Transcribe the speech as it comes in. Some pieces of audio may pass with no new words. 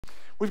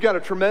We've got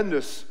a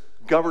tremendous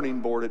governing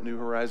board at New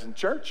Horizon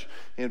Church.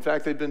 In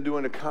fact, they've been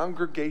doing a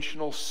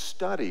congregational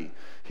study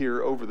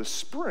here over the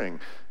spring.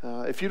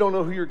 If you don't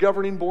know who your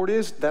governing board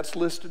is, that's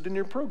listed in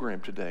your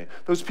program today.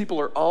 Those people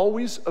are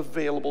always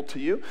available to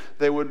you.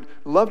 They would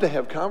love to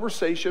have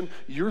conversation,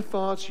 your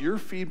thoughts, your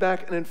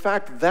feedback, and in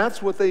fact,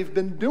 that's what they've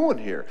been doing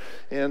here.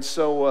 And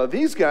so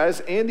these guys,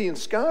 Andy and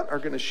Scott, are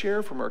going to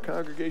share from our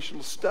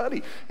congregational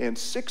study, and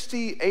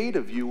 68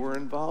 of you were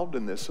involved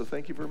in this, so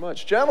thank you very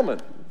much.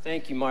 Gentlemen.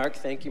 Thank you, Mark.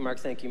 Thank you, Mark.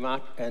 Thank you,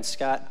 Mark. And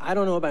Scott, I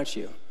don't know about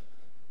you.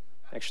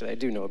 Actually, I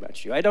do know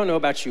about you. I don't know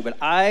about you, but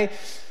I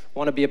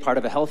want to be a part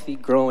of a healthy,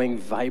 growing,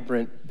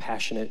 vibrant,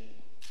 passionate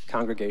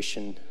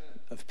congregation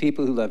of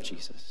people who love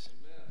Jesus.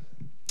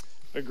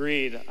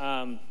 Agreed.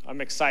 I'm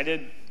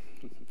excited,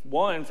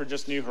 one, for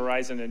just New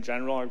Horizon in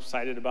general. I'm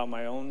excited about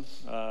my own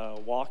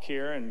walk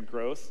here and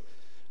growth.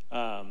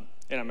 And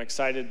I'm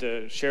excited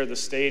to share the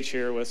stage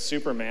here with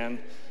Superman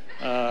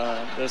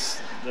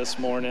this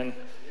morning.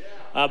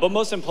 But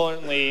most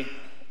importantly,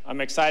 I'm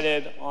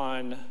excited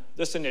on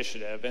this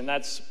initiative, and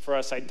that's for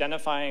us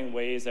identifying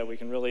ways that we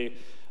can really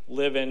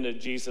live into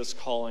Jesus'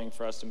 calling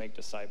for us to make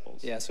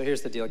disciples. Yeah, so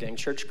here's the deal, gang.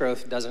 Church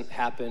growth doesn't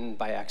happen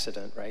by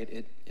accident, right?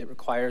 It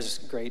requires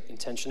great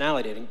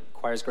intentionality. It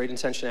requires great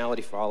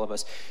intentionality for all of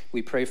us.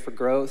 We pray for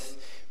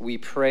growth. We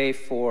pray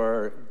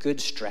for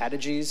good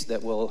strategies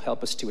that will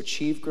help us to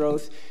achieve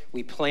growth.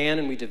 We plan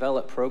and we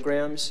develop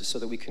programs so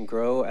that we can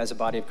grow as a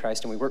body of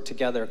Christ, and we work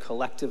together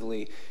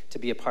collectively to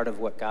be a part of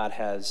what God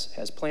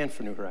has planned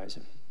for New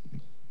Horizon.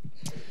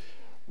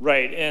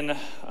 Right, and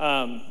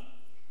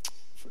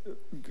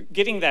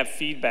getting that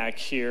feedback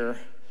here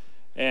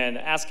and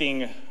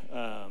asking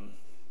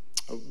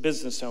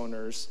business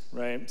owners,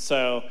 right?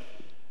 So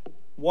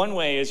one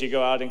way is you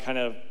go out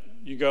and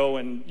you go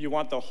and you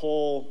want the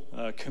whole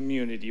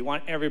community, you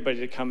want everybody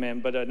to come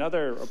in, but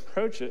another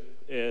approach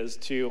is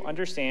to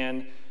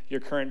understand your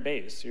current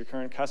base, your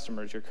current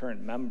customers, your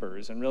current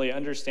members, and really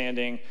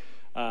understanding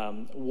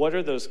what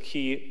are those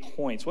key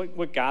points,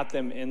 what got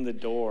them in the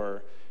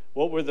door.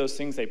 What were those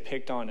things they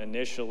picked on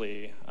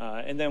initially?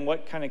 And then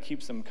what kind of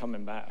keeps them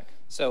coming back?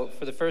 So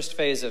for the first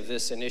phase of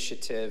this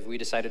initiative, we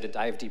decided to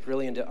dive deep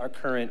really into our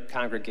current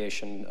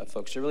congregation of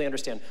folks to really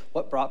understand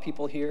what brought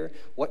people here,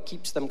 what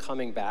keeps them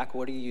coming back,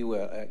 what do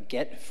you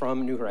get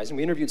from New Horizon.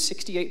 We interviewed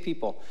 68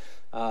 people.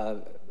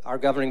 Our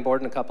governing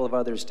board and a couple of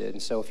others did.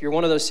 And so if you're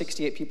one of those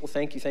 68 people,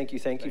 thank you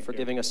for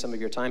giving us some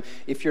of your time.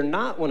 If you're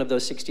not one of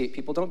those 68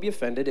 people, don't be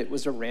offended. It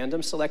was a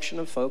random selection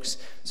of folks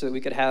so that we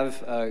could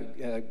have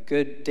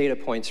good data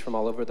points from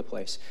all over the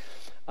place.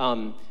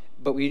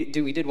 But we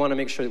did want to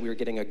make sure that we were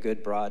getting a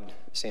good broad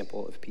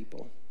sample of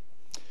people.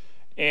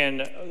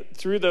 And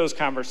through those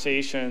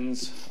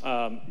conversations,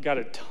 got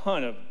a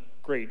ton of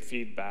great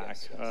feedback.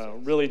 Yes.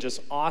 Really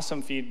just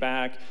awesome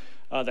feedback.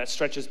 That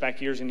stretches back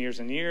years and years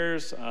and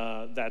years.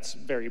 That's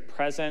very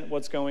present,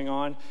 what's going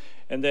on.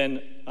 And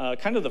then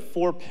kind of the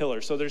 4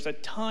 pillars. So there's a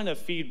ton of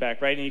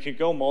feedback, right? And you could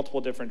go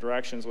multiple different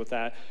directions with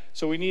that.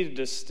 So we needed to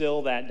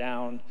distill that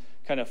down,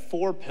 kind of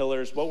 4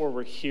 pillars, what were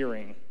we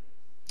hearing?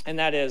 And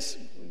that is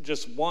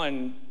just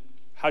one,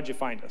 how'd you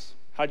find us?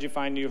 How'd you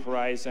find New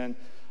Horizon?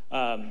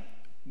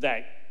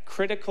 That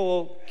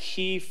critical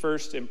key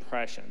first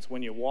impressions.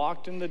 When you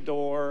walked in the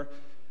door,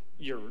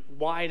 you're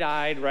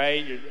wide-eyed,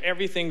 right?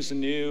 Everything's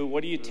new.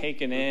 What are you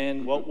taking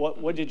in?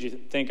 What did you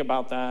think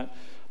about that?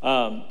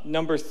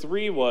 Number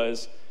 3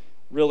 was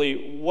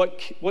really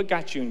what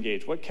got you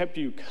engaged? What kept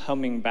you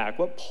coming back?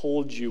 What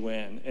pulled you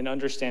in? And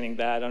understanding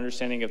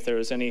if there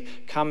was any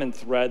common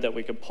thread that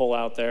we could pull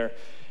out there.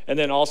 And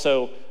then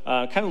also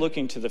kind of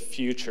looking to the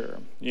future.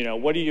 You know,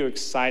 what are you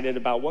excited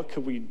about? What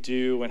could we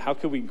do? And how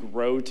could we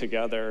grow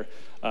together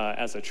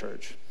as a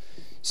church?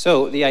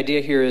 So the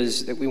idea here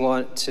is that we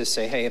want to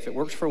say, hey, if it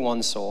worked for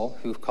one soul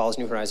who calls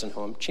New Horizon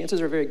home, chances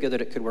are very good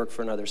that it could work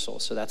for another soul.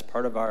 So that's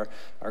part of our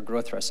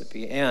growth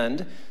recipe.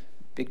 And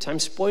big time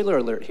spoiler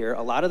alert here,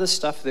 a lot of the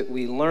stuff that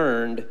we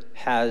learned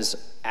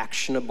has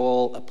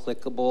actionable,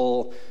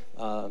 applicable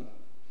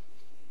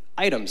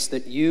items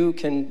that you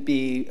can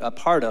be a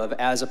part of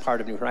as a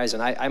part of New Horizon.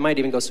 I might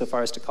even go so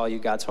far as to call you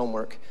God's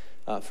homework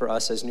for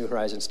us as New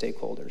Horizon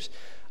stakeholders.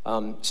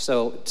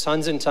 So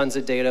tons and tons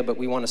of data, but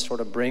we want to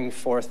sort of bring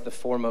forth the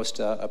 4 most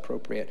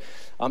appropriate.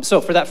 So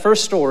for that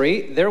first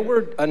story, there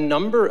were a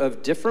number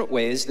of different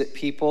ways that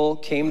people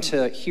came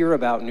to hear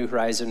about New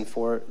Horizon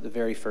for the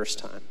very first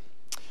time.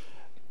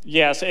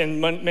 Yes,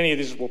 and many of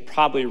these will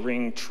probably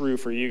ring true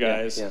for you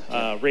guys.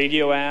 Yeah.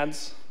 Radio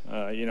ads,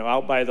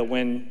 out by the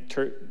wind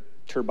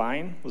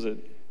turbine, was it?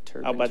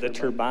 Out by the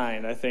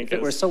turbine, I think. If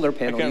it were a solar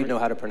panel, you'd know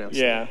how to pronounce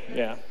it.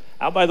 Yeah.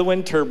 Out by the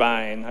wind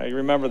turbine. I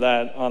remember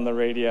that on the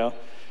radio.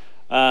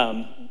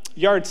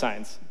 Yard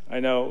signs.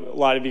 I know a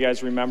lot of you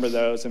guys remember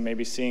those and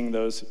maybe seeing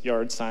those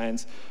yard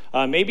signs.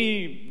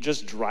 Maybe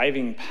just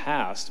driving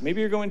past.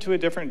 Maybe you're going to a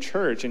different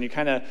church and you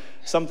kind of,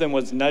 something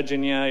was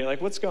nudging you. You're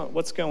like, what's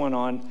going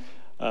on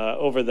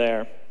over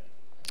there?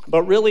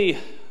 But really,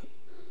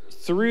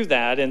 through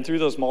that and through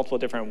those multiple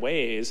different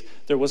ways,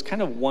 there was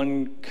kind of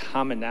one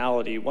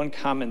commonality, one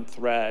common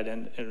thread,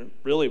 and it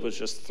really was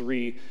just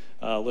three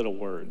little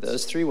words.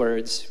 Those three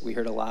words we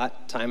heard a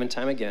lot, time and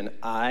time again.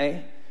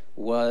 I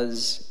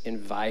was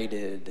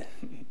invited.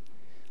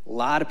 A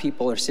lot of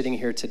people are sitting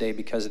here today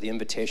because of the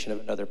invitation of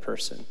another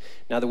person.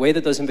 Now, the way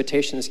that those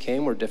invitations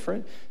came were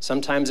different.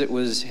 Sometimes it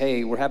was,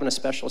 hey, we're having a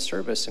special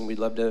service and we'd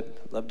love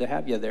to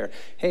have you there.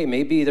 Hey,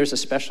 maybe there's a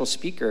special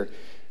speaker.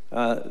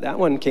 That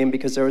one came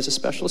because there was a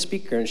special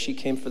speaker, and she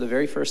came for the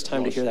very first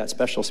time to hear that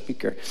special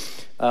speaker.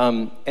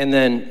 And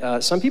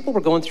then some people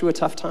were going through a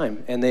tough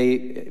time, and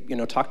they,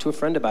 talked to a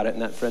friend about it,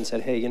 and that friend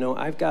said, hey,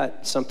 I've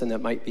got something that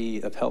might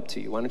be of help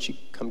to you. Why don't you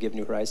come give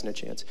New Horizon a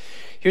chance?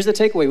 Here's the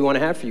takeaway we want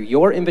to have for you.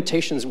 Your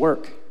invitations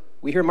work.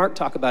 We hear Mark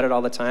talk about it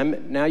all the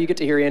time. Now you get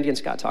to hear Andy and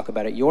Scott talk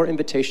about it. Your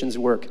invitations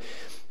work.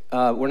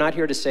 We're not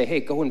here to say,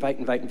 hey, go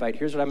invite.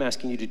 Here's what I'm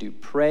asking you to do.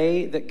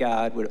 Pray that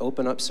God would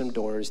open up some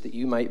doors that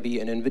you might be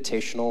an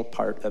invitational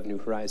part of New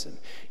Horizon.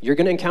 You're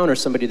going to encounter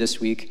somebody this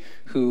week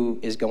who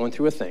is going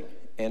through a thing.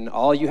 And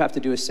all you have to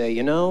do is say,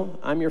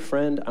 I'm your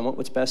friend. I want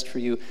what's best for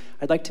you.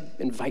 I'd like to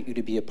invite you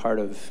to be a part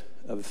of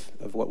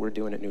what we're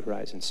doing at New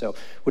Horizon. So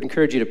would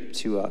encourage you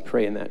to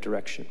pray in that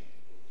direction.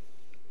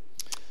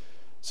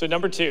 So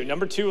number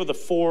two of the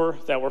four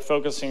that we're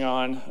focusing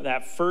on,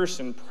 that first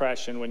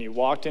impression when you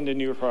walked into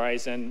New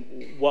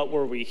Horizon, what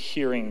were we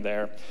hearing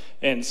there?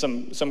 And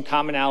some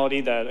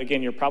commonality that,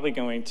 again, you're probably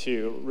going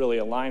to really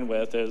align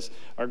with is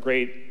our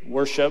great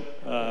worship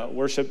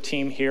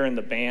team here in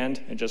the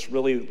band, and just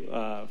really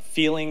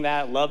feeling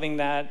that, loving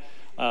that.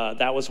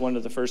 That was one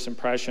of the first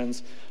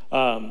impressions.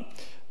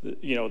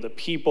 The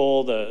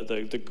people,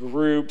 the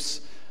groups,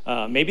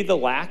 maybe the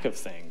lack of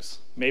things.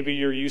 Maybe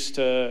you're used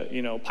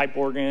to, pipe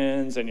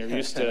organs, and you're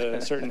used to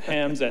certain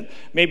hymns, and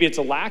maybe it's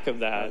a lack of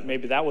that.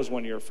 Maybe that was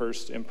one of your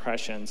first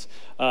impressions.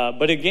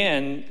 But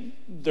again,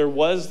 there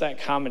was that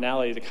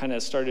commonality that kind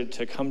of started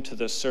to come to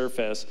the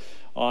surface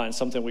on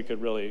something we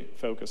could really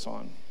focus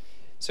on.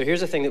 So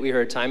here's the thing that we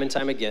heard time and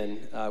time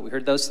again. We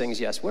heard those things,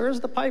 yes. Where's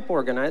the pipe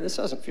organ? This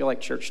doesn't feel like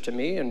church to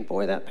me. And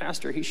boy, that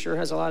pastor, he sure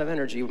has a lot of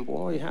energy.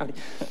 Boy, howdy.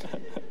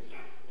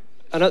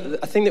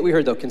 A thing that we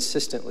heard, though,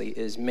 consistently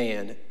is,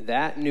 man,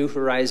 that New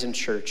Horizon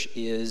church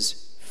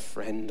is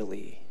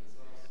friendly.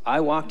 I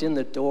walked in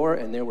the door,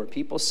 and there were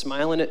people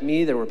smiling at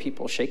me. There were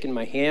people shaking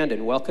my hand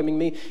and welcoming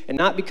me, and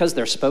not because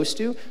they're supposed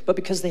to, but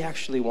because they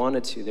actually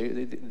wanted to.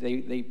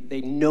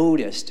 They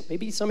noticed.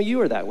 Maybe some of you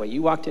are that way.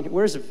 You walked in.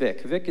 Where's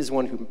Vic? Vic is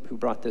one who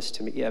brought this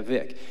to me. Yeah,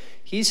 Vic.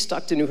 He's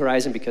stuck to New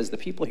Horizon because the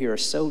people here are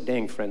so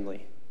dang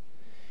friendly.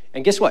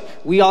 And guess what?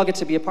 We all get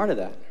to be a part of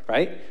that,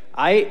 right?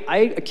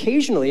 I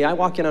occasionally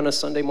walk in on a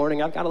Sunday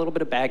morning, I've got a little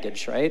bit of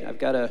baggage, right? I've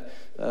got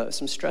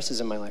some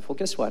stresses in my life. Well,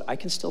 guess what? I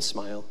can still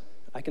smile.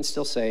 I can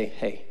still say,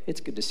 hey,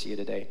 it's good to see you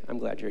today. I'm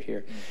glad you're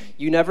here. Mm-hmm.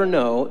 You never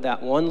know,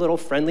 that one little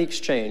friendly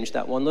exchange,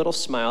 that one little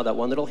smile, that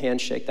one little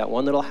handshake, that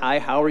one little hi,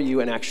 how are you,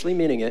 and actually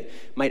meaning it,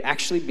 might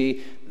actually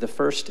be the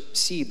first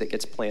seed that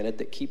gets planted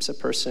that keeps a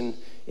person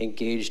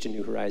engaged in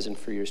New Horizon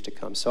for years to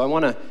come. So I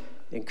want to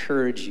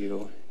encourage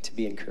you to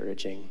be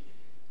encouraging.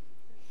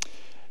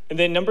 And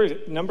then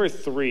number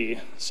three,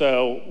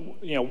 so,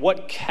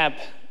 what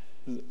kept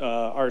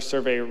our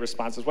survey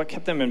responses, what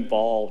kept them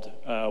involved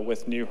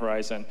with New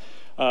Horizon?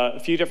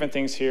 A few different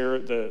things here,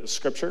 the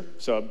scripture,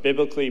 so a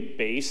biblically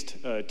based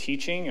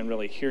teaching and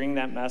really hearing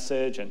that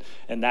message,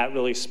 and that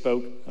really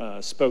spoke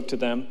to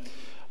them.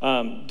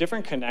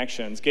 Different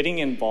connections, getting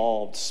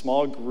involved,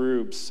 small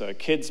groups,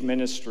 kids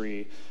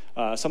ministry,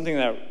 something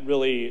that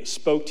really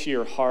spoke to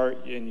your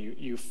heart, and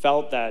you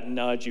felt that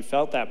nudge, you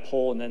felt that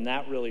pull, and then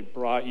that really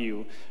brought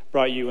you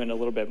in a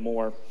little bit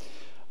more.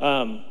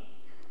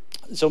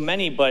 So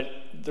many, but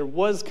there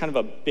was kind of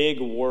a big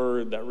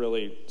word that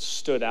really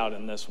stood out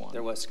in this one.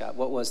 There was, Scott.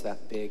 What was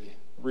that big?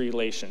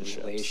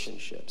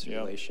 Relationships.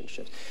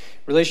 Yep.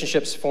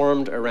 Relationships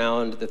formed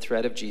around the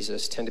thread of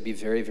Jesus tend to be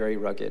very, very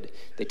rugged.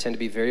 They tend to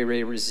be very,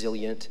 very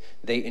resilient.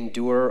 They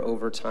endure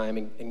over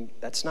time, and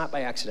that's not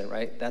by accident,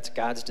 right? That's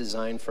God's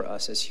design for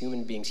us as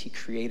human beings. He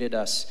created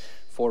us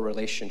for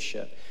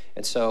relationship.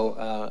 And so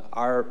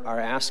our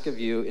ask of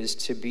you is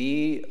to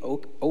be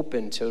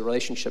open to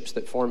relationships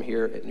that form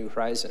here at New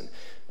Horizon.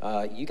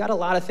 You got a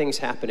lot of things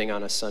happening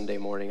on a Sunday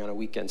morning, on a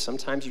weekend.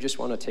 Sometimes you just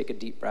want to take a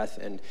deep breath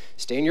and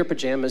stay in your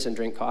pajamas and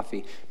drink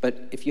coffee.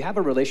 But if you have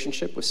a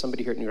relationship with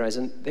somebody here at New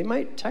Horizon, they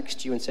might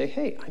text you and say,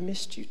 hey, I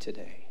missed you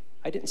today.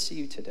 I didn't see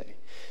you today.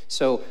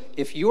 So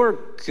if you're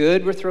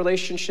good with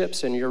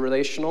relationships and you're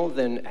relational,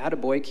 then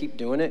attaboy, keep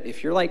doing it.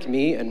 If you're like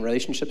me and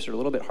relationships are a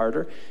little bit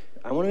harder,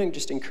 I want to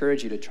just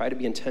encourage you to try to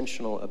be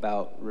intentional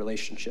about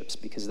relationships,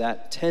 because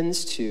that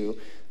tends to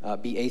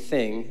be a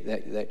thing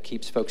that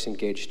keeps folks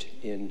engaged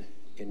in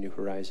New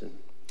Horizon.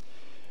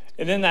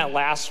 And then that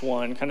last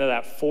one, kind of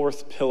that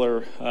fourth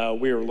pillar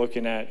we were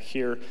looking at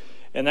here,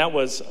 and that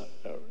was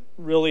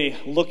really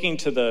looking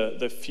to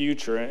the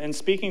future and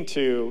speaking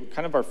to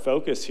kind of our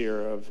focus here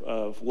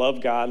of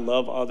love God,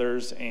 love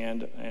others,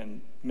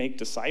 and make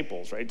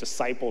disciples, right?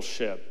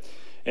 Discipleship.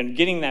 and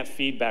getting that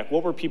feedback.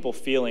 What were people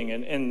feeling?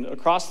 And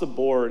across the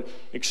board,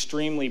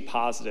 extremely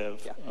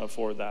positive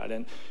for that.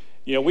 And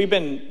you know, we've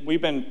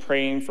been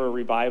praying for a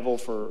revival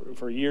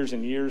for years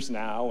and years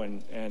now,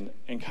 and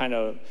kind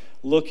of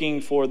looking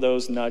for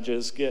those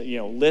nudges,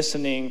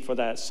 listening for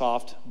that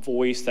soft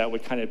voice that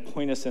would kind of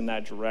point us in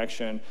that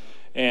direction.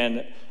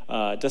 And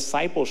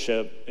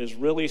discipleship is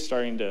really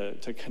starting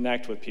to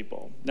connect with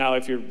people. Now,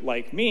 if you're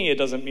like me, it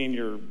doesn't mean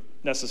you're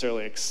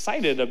necessarily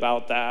excited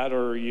about that,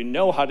 or you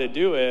know how to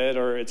do it,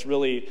 or it's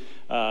really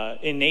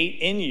innate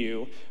in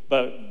you.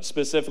 But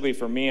specifically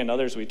for me and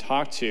others we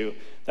talk to,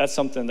 that's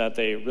something that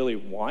they really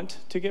want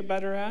to get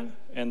better at,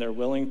 and they're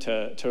willing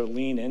to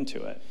lean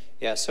into it.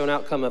 Yeah, so an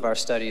outcome of our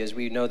study is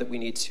we know that we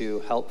need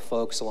to help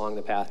folks along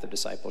the path of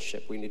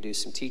discipleship. We need to do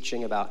some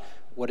teaching about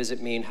what does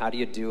it mean, how do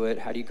you do it,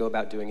 how do you go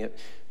about doing it.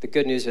 The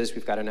good news is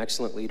we've got an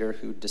excellent leader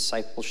who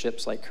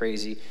discipleships like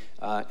crazy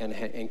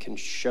and can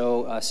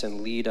show us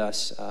and lead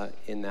us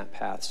in that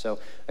path. So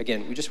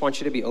again, we just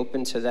want you to be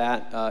open to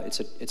that.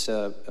 It's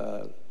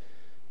a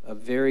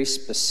very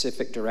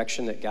specific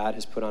direction that God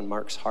has put on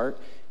Mark's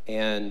heart,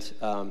 and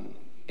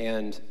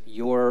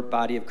your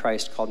body of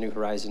Christ called New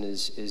Horizon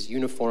is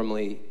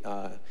uniformly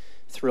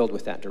thrilled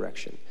with that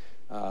direction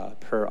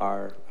per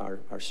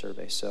our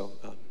survey. So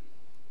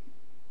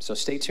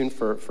stay tuned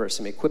for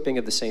some equipping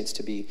of the saints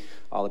to be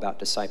all about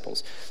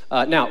disciples.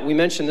 Now, we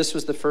mentioned this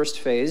was the first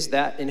phase.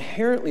 That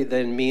inherently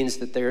then means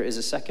that there is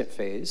a second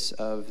phase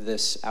of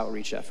this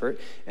outreach effort,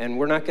 and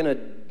we're not going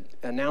to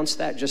announce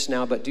that just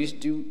now, but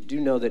do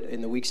know that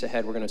in the weeks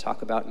ahead we're going to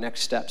talk about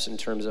next steps in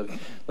terms of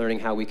learning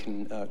how we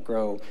can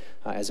grow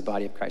as a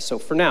body of Christ. So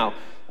for now,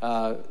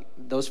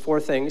 those 4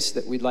 things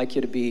that we'd like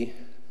you to be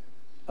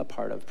a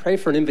part of. Pray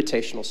for an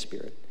invitational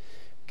spirit.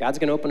 God's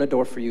going to open a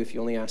door for you if you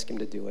only ask him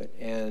to do it,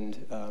 and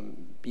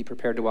be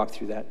prepared to walk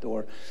through that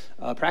door.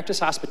 Practice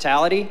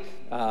hospitality.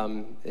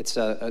 It's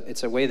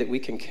a way that we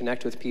can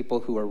connect with people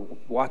who are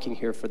walking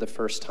here for the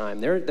first time.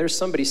 There's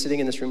somebody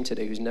sitting in this room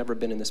today who's never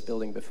been in this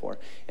building before,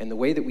 and the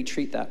way that we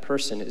treat that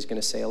person is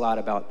going to say a lot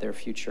about their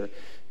future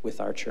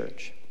with our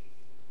church.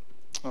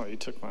 Oh, you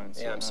took mine.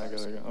 So yeah, I'm sorry.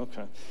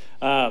 Okay.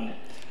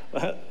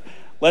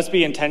 Let's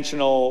be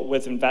intentional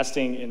with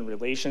investing in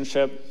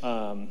relationship.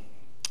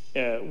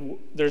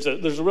 There's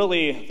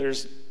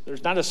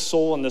not a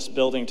soul in this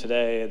building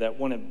today that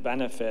wouldn't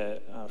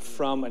benefit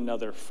from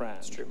another friend.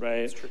 That's true.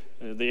 Right? That's true.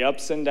 The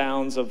ups and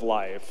downs of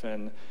life,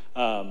 and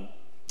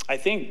I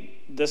think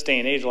this day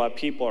and age, a lot of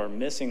people are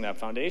missing that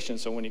foundation.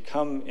 So when you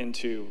come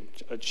into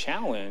a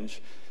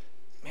challenge,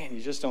 man,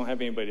 you just don't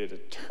have anybody to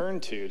turn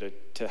to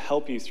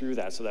help you through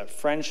that. So that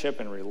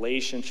friendship and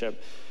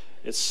relationship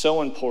is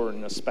so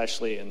important,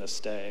 especially in this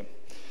day.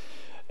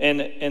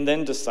 And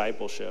then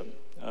discipleship.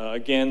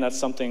 Again, that's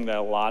something that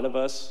a lot of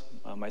us,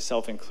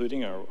 myself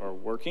including, are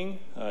working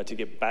to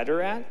get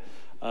better at.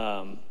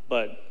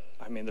 But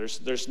I mean,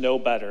 there's no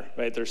better,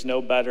 right? There's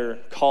no better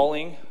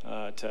calling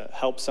to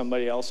help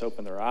somebody else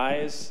open their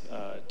eyes,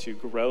 to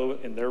grow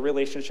in their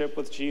relationship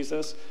with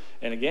Jesus,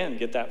 and again,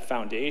 get that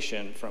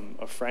foundation from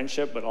a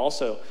friendship, but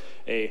also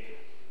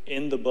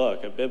in the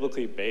book, a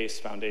biblically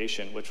based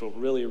foundation, which will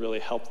really, really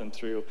help them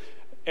through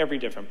every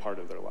different part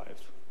of their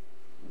life.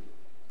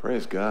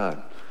 Praise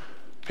God.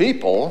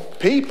 People.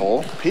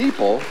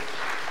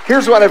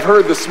 Here's what I've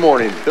heard this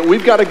morning, that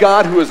we've got a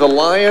God who is a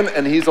lion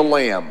and he's a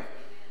lamb.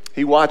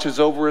 He watches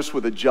over us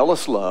with a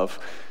jealous love.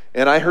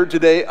 And I heard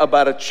today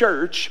about a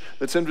church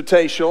that's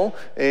invitational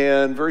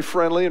and very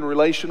friendly and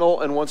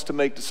relational and wants to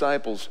make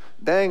disciples.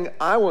 Dang,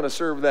 I want to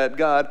serve that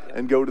God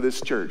and go to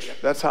this church.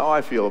 That's how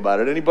I feel about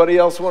it. Anybody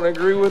else want to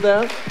agree with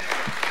that?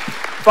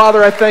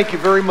 Father, I thank you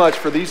very much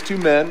for these 2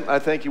 men. I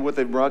thank you what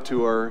they've brought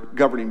to our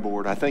governing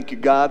board. I thank you,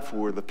 God,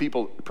 for the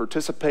people who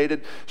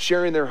participated,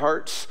 sharing their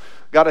hearts.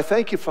 God, I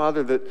thank you,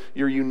 Father, that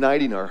you're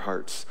uniting our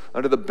hearts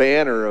under the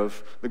banner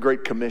of the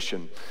Great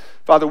Commission.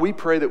 Father, we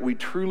pray that we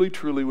truly,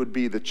 truly would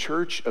be the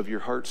church of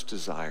your heart's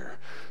desire,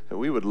 that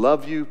we would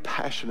love you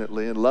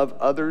passionately and love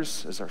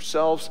others as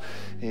ourselves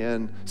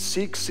and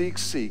seek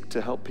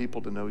to help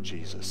people to know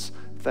Jesus.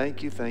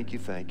 Thank you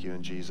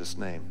in Jesus'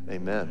 name.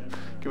 Amen.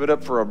 Give it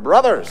up for our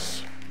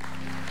brothers.